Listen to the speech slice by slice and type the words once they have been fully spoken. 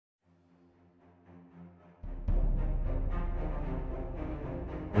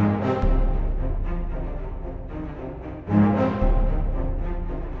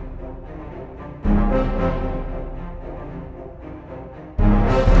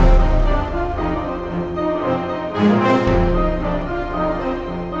Hey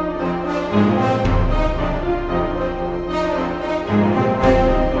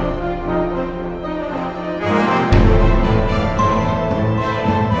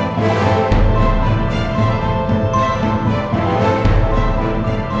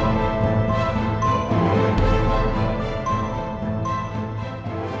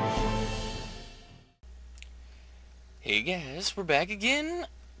guys, we're back again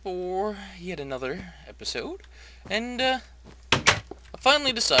for yet another episode, and I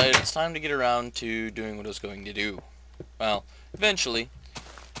finally decided it's time to get around to doing what I was going to do. Well, eventually.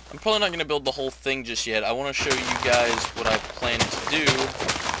 I'm probably not going to build the whole thing just yet. I want to show you guys what I plan to do.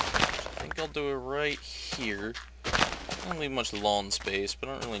 I think I'll do it right here. I don't leave much lawn space, but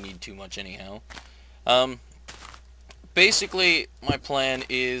I don't really need too much anyhow. Basically, my plan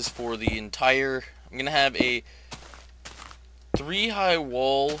is for the entire... I'm going to have a 3-high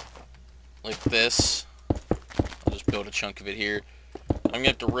wall like this. I'll just build a chunk of it here. I'm going to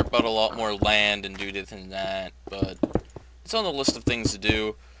have to rip out a lot more land and do this and that, but it's on the list of things to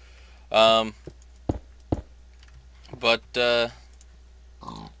do.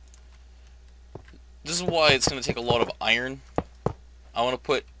 This is why it's going to take a lot of iron. I want to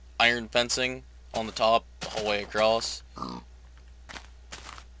put iron fencing on the top the whole way across.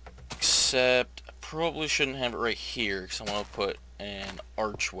 Except I probably shouldn't have it right here because I want to put an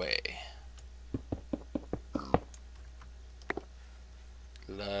archway.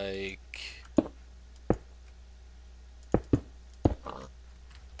 Like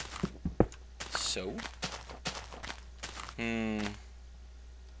so.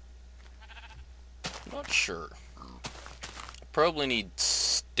 Not sure. Probably need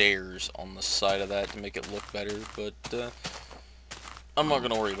stairs on the side of that to make it look better, but I'm not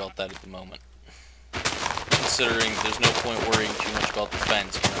going to worry about that at the moment. Considering there's no point worrying too much about the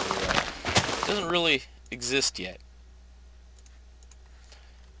fence whenever it doesn't really exist yet.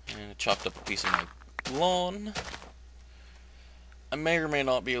 And I chopped up a piece of my lawn. I may or may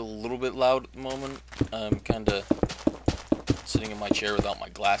not be a little bit loud at the moment. I'm kind of sitting in my chair without my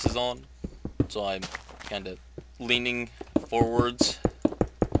glasses on, so I'm kind of leaning forwards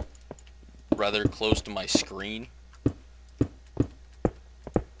rather close to my screen.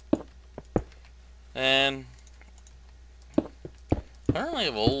 And I don't really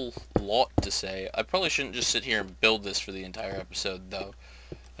have a whole lot to say. I probably shouldn't just sit here and build this for the entire episode, though.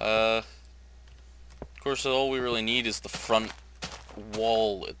 Of course, all we really need is the front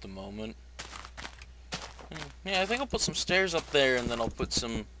wall at the moment. Yeah, I think I'll put some stairs up there, and then I'll put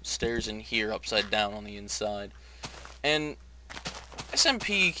some stairs in here upside down on the inside. And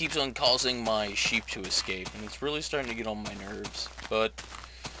SMP keeps on causing my sheep to escape, and it's really starting to get on my nerves. But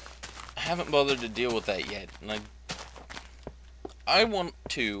I haven't bothered to deal with that yet, and I want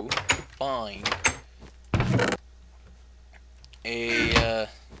to find a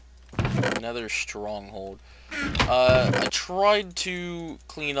Nether stronghold. I tried to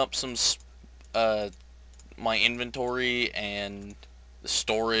clean up some my inventory and the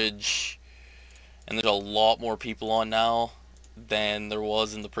storage, and there's a lot more people on now than there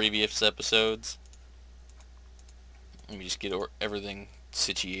was in the previous episodes. Let me just get everything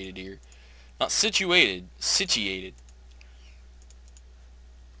situated here. Not situated, situated.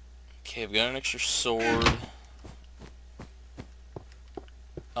 Okay, I've got an extra sword.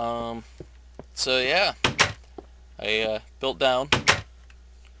 So yeah, I built down.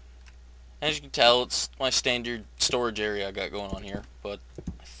 As you can tell, it's my standard storage area I got going on here, but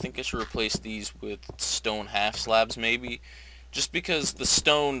I think I should replace these with stone half slabs maybe, just because the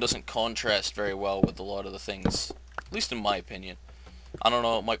stone doesn't contrast very well with a lot of the things, at least in my opinion. I don't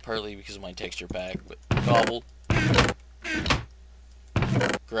know, it might partly because of my texture pack, but cobble,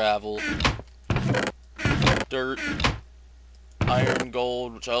 gravel, dirt, iron,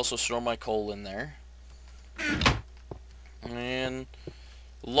 gold, which I also store my coal in there, and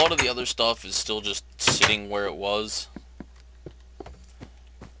a lot of the other stuff is still just sitting where it was.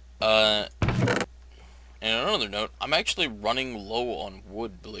 And on another note, I'm actually running low on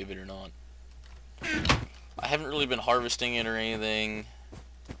wood, believe it or not. I haven't really been harvesting it or anything.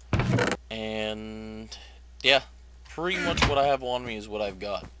 And yeah, pretty much what I have on me is what I've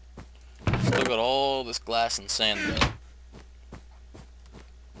got. Still got all this glass and sand though.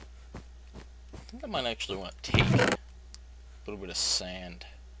 I think I might actually want to take a little bit of sand.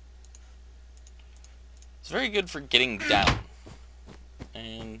 It's very good for getting down.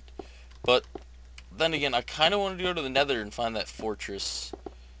 But then again, I kind of wanted to go to the Nether and find that fortress.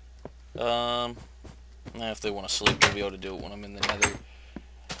 If they want to sleep, they'll be able to do it when I'm in the Nether.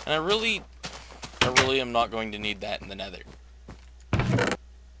 And I really am not going to need that in the Nether.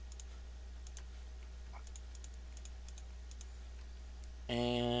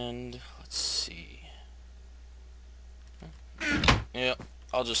 And let's see. Yeah,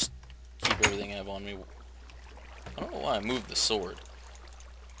 I'll just keep everything I have on me. I don't know why I moved the sword.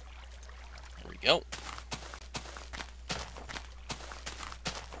 There we go.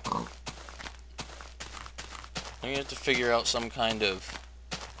 I'm gonna have to figure out some kind of...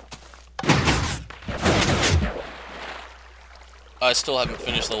 I still haven't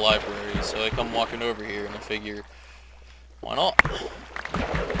finished the library, so I come walking over here and I figure, why not?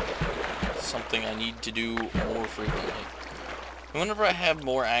 Something I need to do more frequently. And whenever I have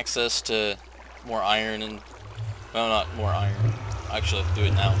more access to more iron and... well, not more iron. I actually have to do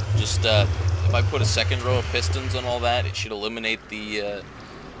it now. Just, if I put a second row of pistons on all that, it should eliminate the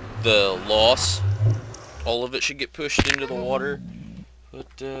loss. All of it should get pushed into the water.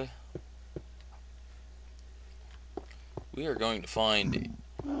 But, we are going to find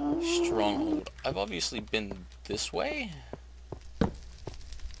a stronghold. I've obviously been this way.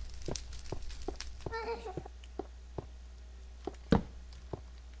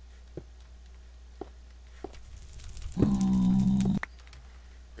 There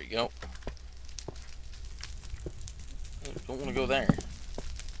we go. Don't want to go there.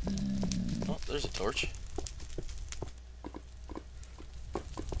 Oh, there's a torch.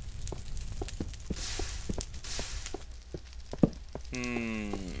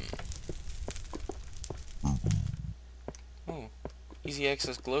 Oh, easy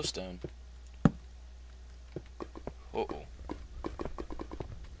access glowstone. Uh-oh.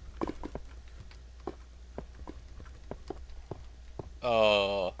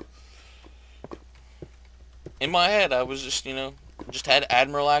 In my head, I was just, just had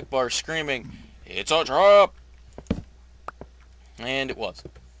Admiral Akbar screaming, "It's a trap!" And it was.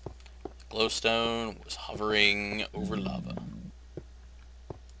 Glowstone was hovering over lava.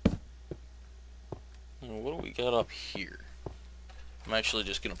 Now, what do we got up here? I'm actually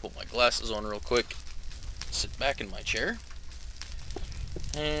just going to put my glasses on real quick, sit back in my chair,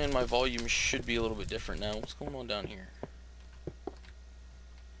 and my volume should be a little bit different now. What's going on down here?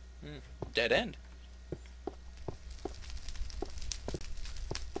 Dead end.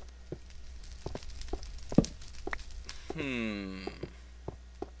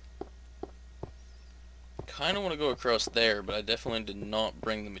 Kind of want to go across there, but I definitely did not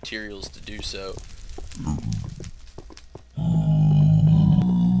bring the materials to do so.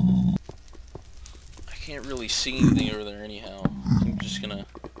 I can't really see anything over there anyhow. So I'm just gonna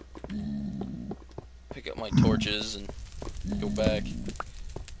pick up my torches and go back.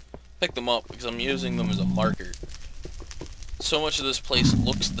 Pick them up because I'm using them as a marker. So much of this place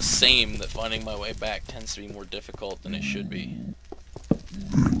looks the same that finding my way back tends to be more difficult than it should be.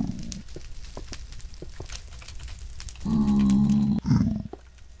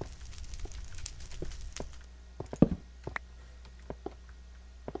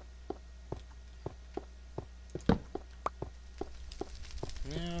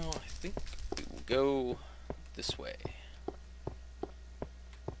 Now, I think we will go this way.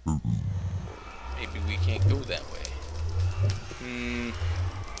 Maybe we can't go that way.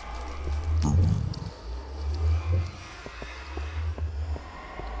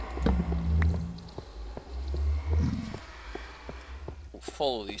 We'll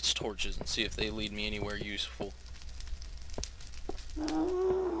follow these torches and see if they lead me anywhere useful.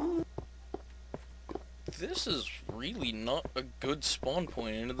 This is really not a good spawn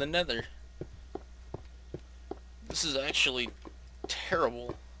point into the Nether. This is actually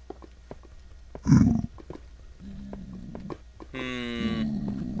terrible.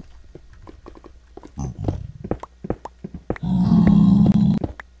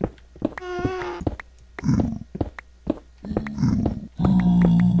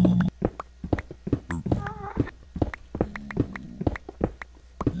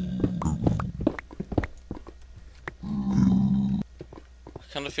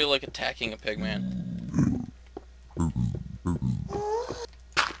 I kind of feel like attacking a pigman.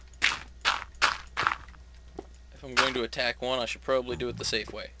 If I'm going to attack one, I should probably do it the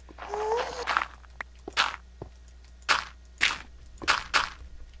safe way.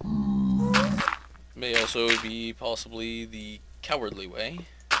 May also be possibly the cowardly way.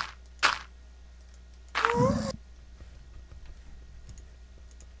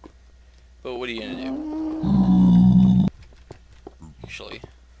 But what are you gonna do? Actually.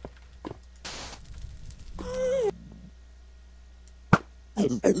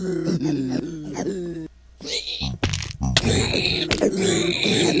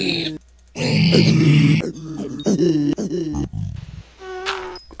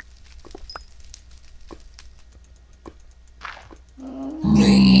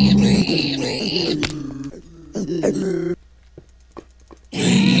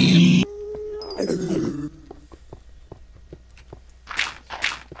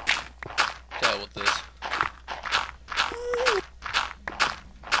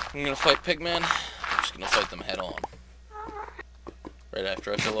 I'm gonna fight pigmen. I'm just gonna fight them head on. Right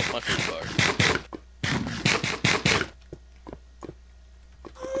after I fill up my food bar.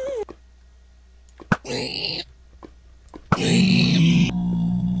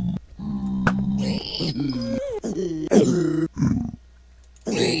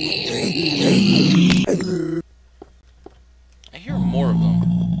 I hear more of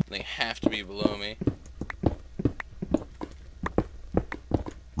them. They have to be below me.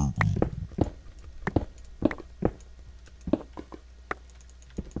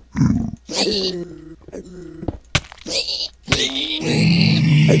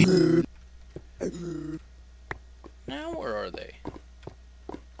 Now where are they?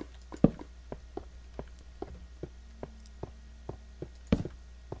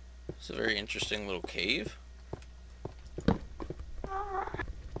 It's a very interesting little cave.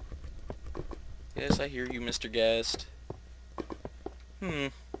 Yes, I hear you, Mr. Guest.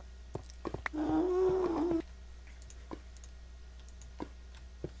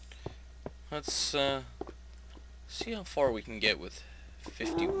 Let's see how far we can get with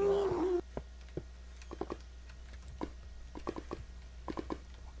 51.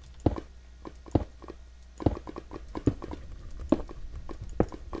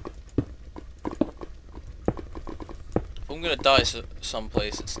 If I'm gonna die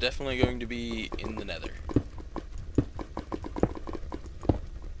someplace, it's definitely going to be in the Nether.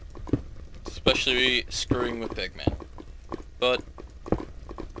 Especially screwing with pigmen. But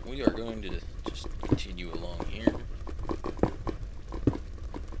we are going to just continue along here.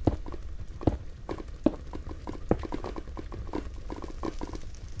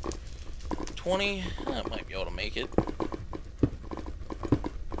 I might be able to make it.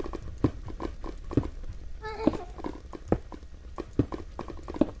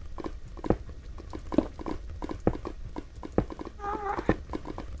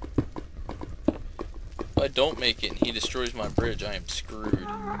 If I don't make it and he destroys my bridge, I am screwed.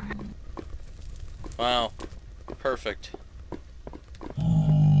 Wow. Perfect.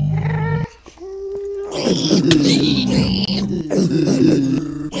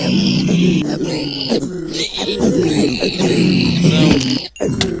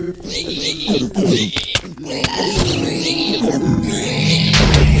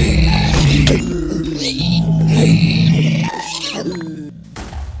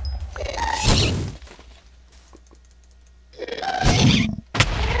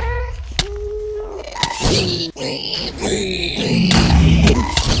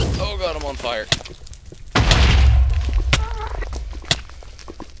 Oh god, I'm on fire.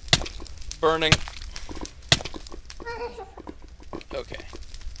 Burning. Okay.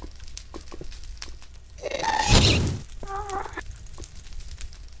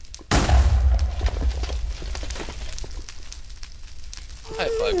 I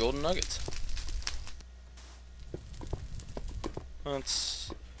have 5 golden nuggets.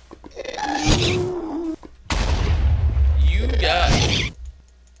 Let's... You got it.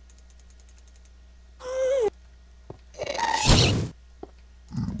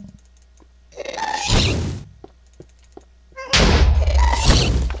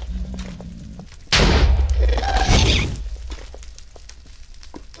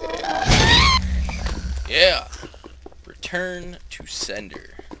 Yeah. Return to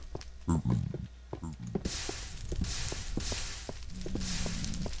sender.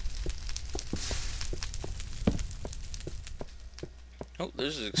 Oh,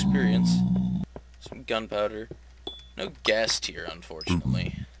 there's his experience. Some gunpowder. No ghast here,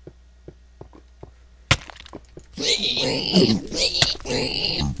 unfortunately. He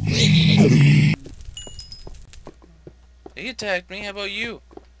attacked me, how about you?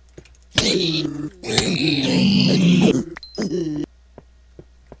 If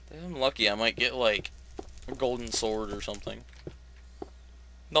I'm lucky, I might get, like, a golden sword or something.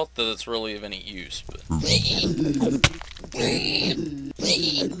 Not that it's really of any use, but...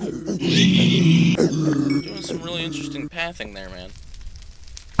 Doing some really interesting pathing there, man.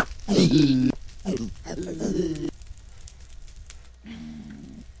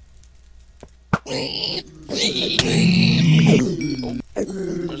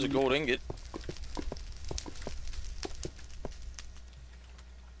 Oh, there's a gold ingot.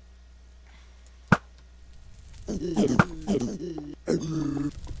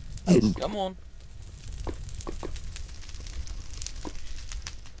 Come on.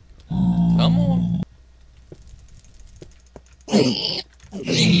 Come on.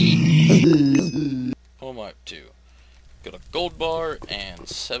 What am I up to? Got a gold bar and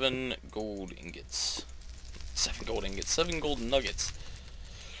 7 gold ingots. 7 gold ingots. 7 gold nuggets.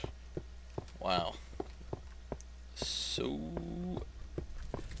 Wow. So...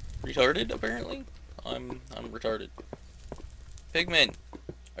 retarded, apparently. I'm retarded. Pigman,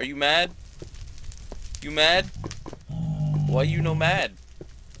 are you mad? You mad? Why you no mad?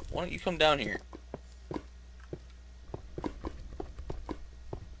 Why don't you come down here?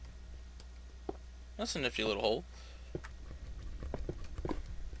 That's a nifty little hole.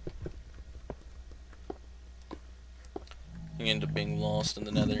 You end up being lost in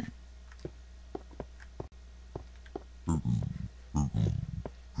the Nether.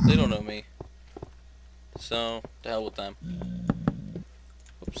 They don't know me. So, to hell with them.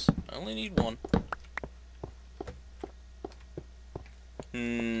 Oops, I only need one.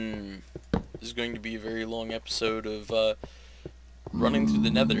 This is going to be a very long episode of running through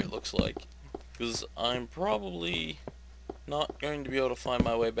the Nether, it looks like. Because I'm probably not going to be able to find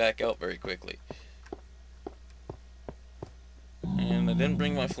my way back out very quickly. And I didn't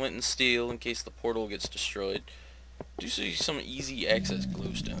bring my flint and steel in case the portal gets destroyed. I do see some easy access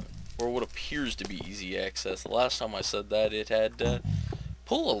glowstone. Or what appears to be easy access. The last time I said that, it had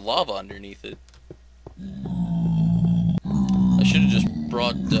pool of lava underneath it. I should have just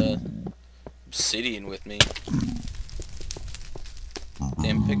brought obsidian with me.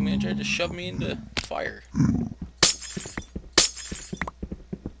 Damn pigman tried to shove me into fire.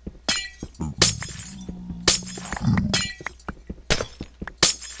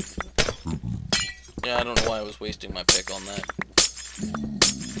 Yeah, I don't know why I was wasting my pick on that.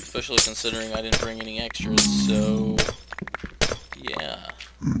 Especially considering I didn't bring any extras, so... yeah.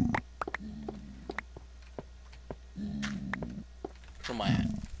 Where am I at?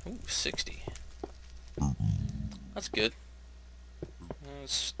 Ooh, 60. That's good.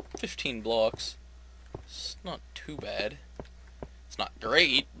 It's 15 blocks. It's not too bad. It's not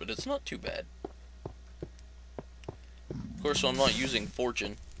great, but it's not too bad. Of course, I'm not using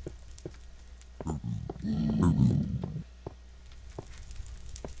fortune. There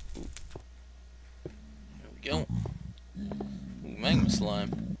we go. Ooh, magma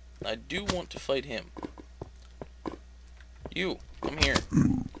slime. I do want to fight him. You, come here.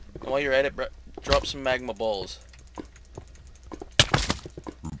 And while you're at it, drop some magma balls.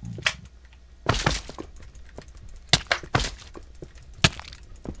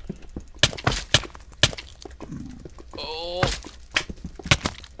 Oh!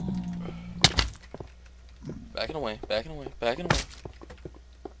 Backing away, backing away, backing away.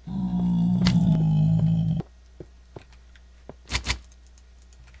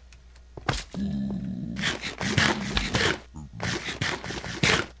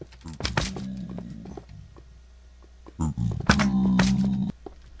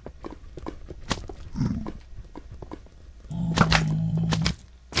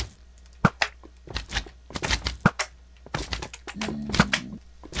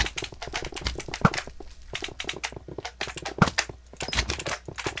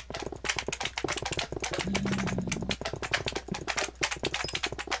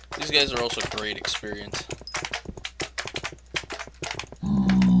 These guys are also great experience.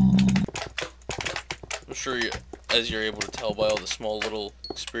 I'm sure you, as you're able to tell by all the small little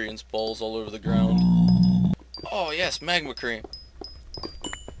experience balls all over the ground. Oh yes, magma cream.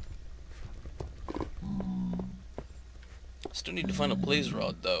 Still need to find a blaze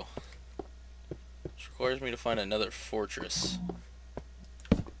rod though. Which requires me to find another fortress.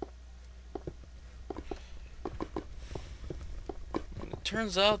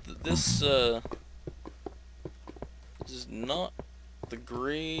 Turns out that this is not the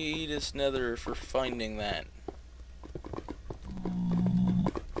greatest nether for finding that.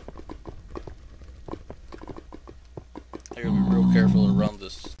 I gotta be real careful around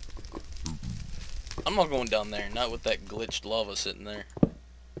this. I'm not going down there, not with that glitched lava sitting there.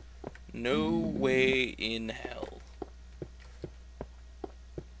 No way in hell.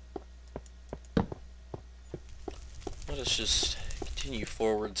 Let us just continue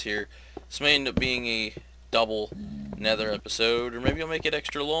forwards here. This may end up being a double nether episode, or maybe I'll make it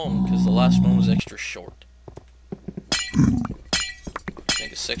extra long, because the last one was extra short. I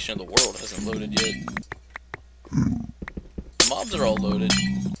think a section of the world hasn't loaded yet. The mobs are all loaded.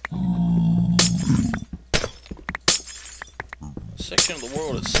 A section of the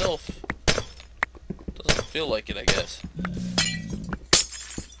world itself doesn't feel like it, I guess.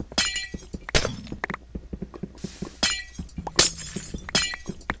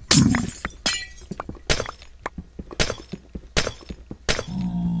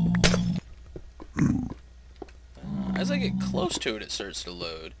 As I get close to it, it starts to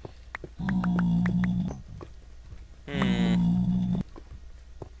load.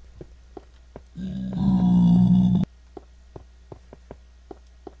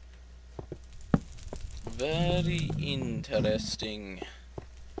 Very interesting.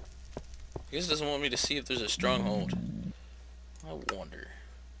 I guess it doesn't want me to see if there's a stronghold. I wonder.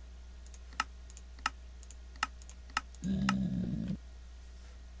 Will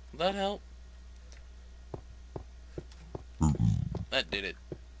that help? That did it.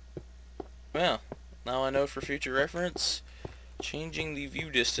 Well, now I know for future reference, changing the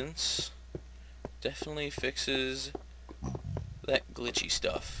view distance definitely fixes that glitchy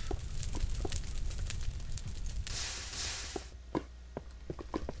stuff.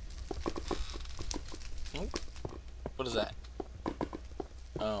 Oh, what is that?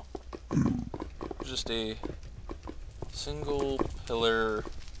 Oh, just a single pillar.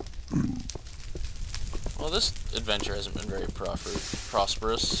 Well, this adventure hasn't been very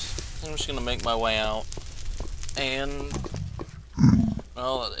prosperous. I'm just gonna make my way out, and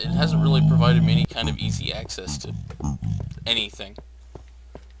well, it hasn't really provided me any kind of easy access to anything.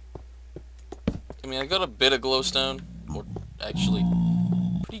 I mean, I got a bit of glowstone, or actually,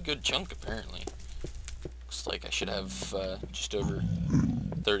 pretty good chunk apparently. Looks like I should have just over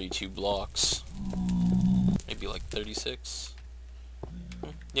 32 blocks, maybe like 36.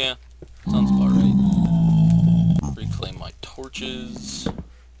 Yeah, sounds about right. Reclaim my torches.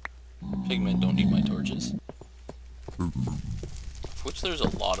 Pigmen don't need my torches. Of which there's a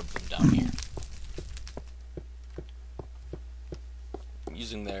lot of them down here.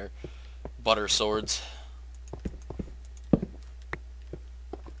 Using their butter swords.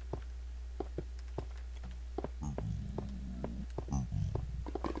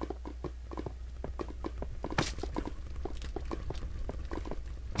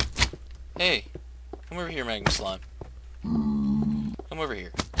 Hey, come over here, Magma Slime. Come over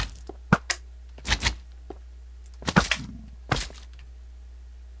here.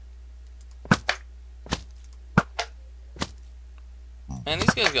 Man,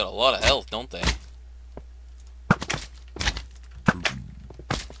 these guys got a lot of health, don't they?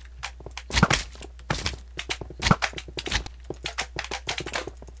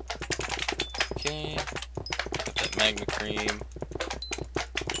 Okay. Got that magma cream.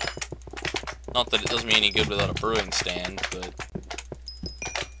 Not that it does me any good without a brewing stand, but...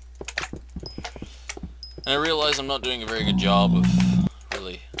 And I realize I'm not doing a very good job of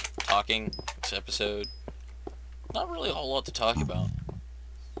really talking this episode. Not really a whole lot to talk about.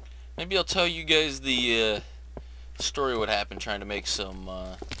 Maybe I'll tell you guys the story of what happened trying to make some...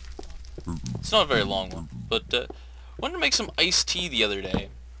 it's not a very long one, but I wanted to make some iced tea the other day.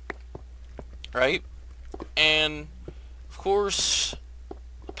 Right? And, of course,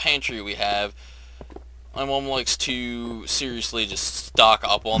 the pantry we have, my mom likes to seriously just stock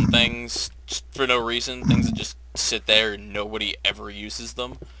up on things just for no reason. Things that just sit there and nobody ever uses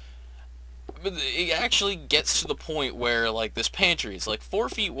them. But it actually gets to the point where, like, this pantry is like 4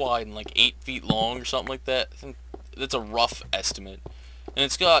 feet wide and like 8 feet long or something like that. I think that's a rough estimate. And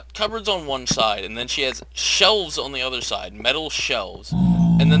it's got cupboards on one side, and then she has shelves on the other side, metal shelves.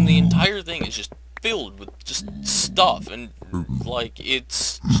 And then the entire thing is just filled with just stuff, and like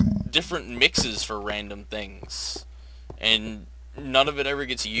it's different mixes for random things. And none of it ever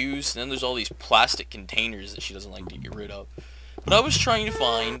gets used. And then there's all these plastic containers that she doesn't like to get rid of. But I was trying to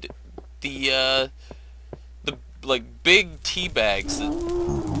find the like big tea bags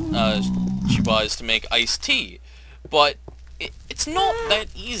that she buys to make iced tea, but it's not that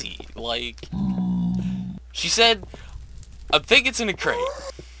easy. Like, she said, I think it's in a crate.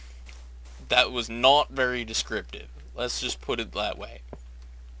 That was not very descriptive. Let's just put it that way.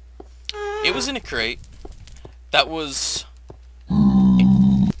 It was in a crate. That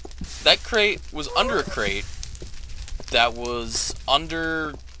crate was under a crate that was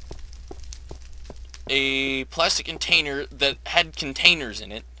under a plastic container that had containers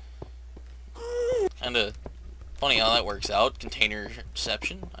in it. Kinda funny how that works out.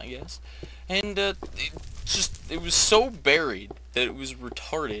 Containerception, I guess. And it was so buried that it was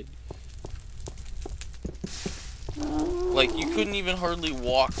retarded. Like, you couldn't even hardly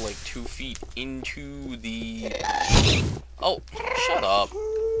walk like 2 feet into the... Oh, shut up.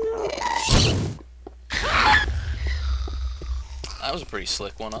 That was a pretty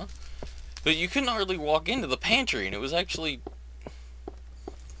slick one, huh? But you couldn't hardly walk into the pantry, and it was actually...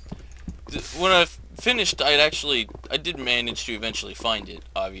 When I finished, I did manage to eventually find it,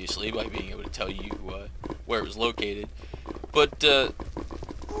 obviously, by being able to tell you where it was located. But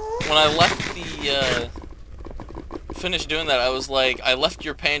when I left finished doing that, I was like, I left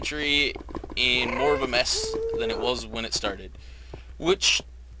your pantry in more of a mess than it was when it started. Which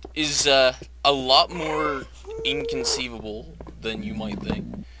is a lot more inconceivable than you might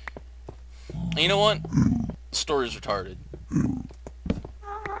think. And you know what? The story's retarded.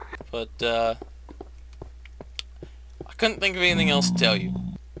 But, I couldn't think of anything else to tell you.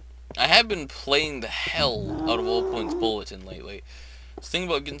 I have been playing the hell out of All Points Bulletin lately. I was thinking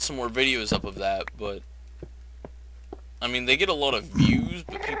about getting some more videos up of that, but I mean, they get a lot of views,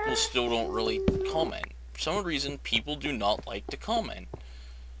 but people still don't really comment. For some reason, people do not like to comment.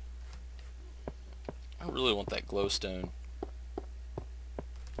 I really want that glowstone.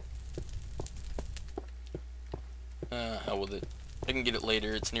 Hell with it. I can get it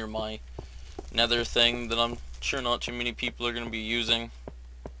later. It's near my Nether thing that I'm sure not too many people are going to be using.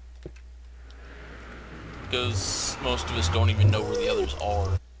 Because most of us don't even know where the others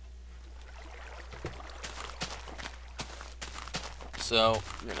are. So,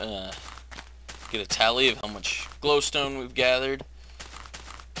 we're gonna get a tally of how much glowstone we've gathered.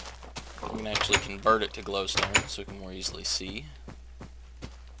 I'm gonna actually convert it to glowstone so we can more easily see.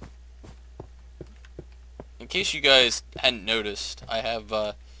 In case you guys hadn't noticed, I have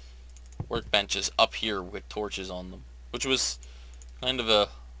workbenches up here with torches on them, which was kind of a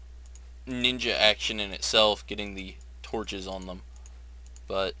ninja action in itself, getting the torches on them.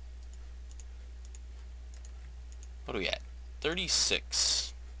 But what are we at?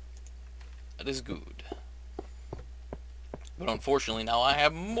 36. That is good. But unfortunately now I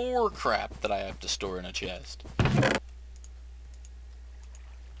have more crap that I have to store in a chest.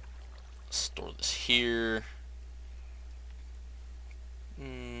 Store this here.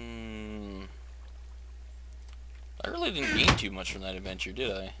 I really didn't gain too much from that adventure,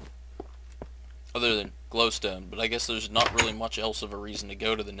 did I? Other than glowstone, but I guess there's not really much else of a reason to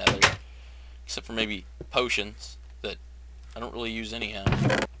go to the Nether. Except for maybe potions that I don't really use anyhow.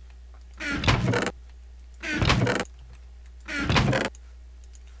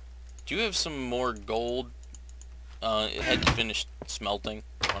 Do you have some more gold? It hadn't finished smelting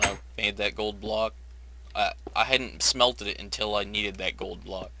when I made that gold block. I hadn't smelted it until I needed that gold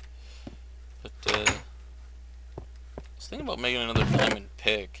block. But, I was thinking about making another diamond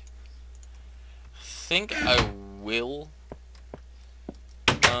pick. I think I will.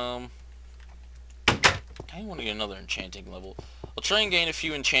 I want to get another enchanting level. I'll try and gain a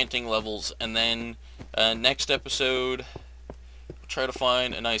few enchanting levels, and then next episode, we'll try to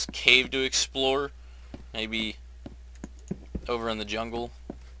find a nice cave to explore. Maybe over in the jungle.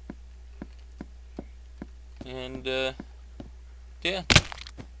 And, yeah.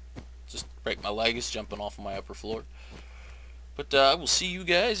 Just break my legs jumping off of my upper floor. But I will see you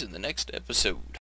guys in the next episode.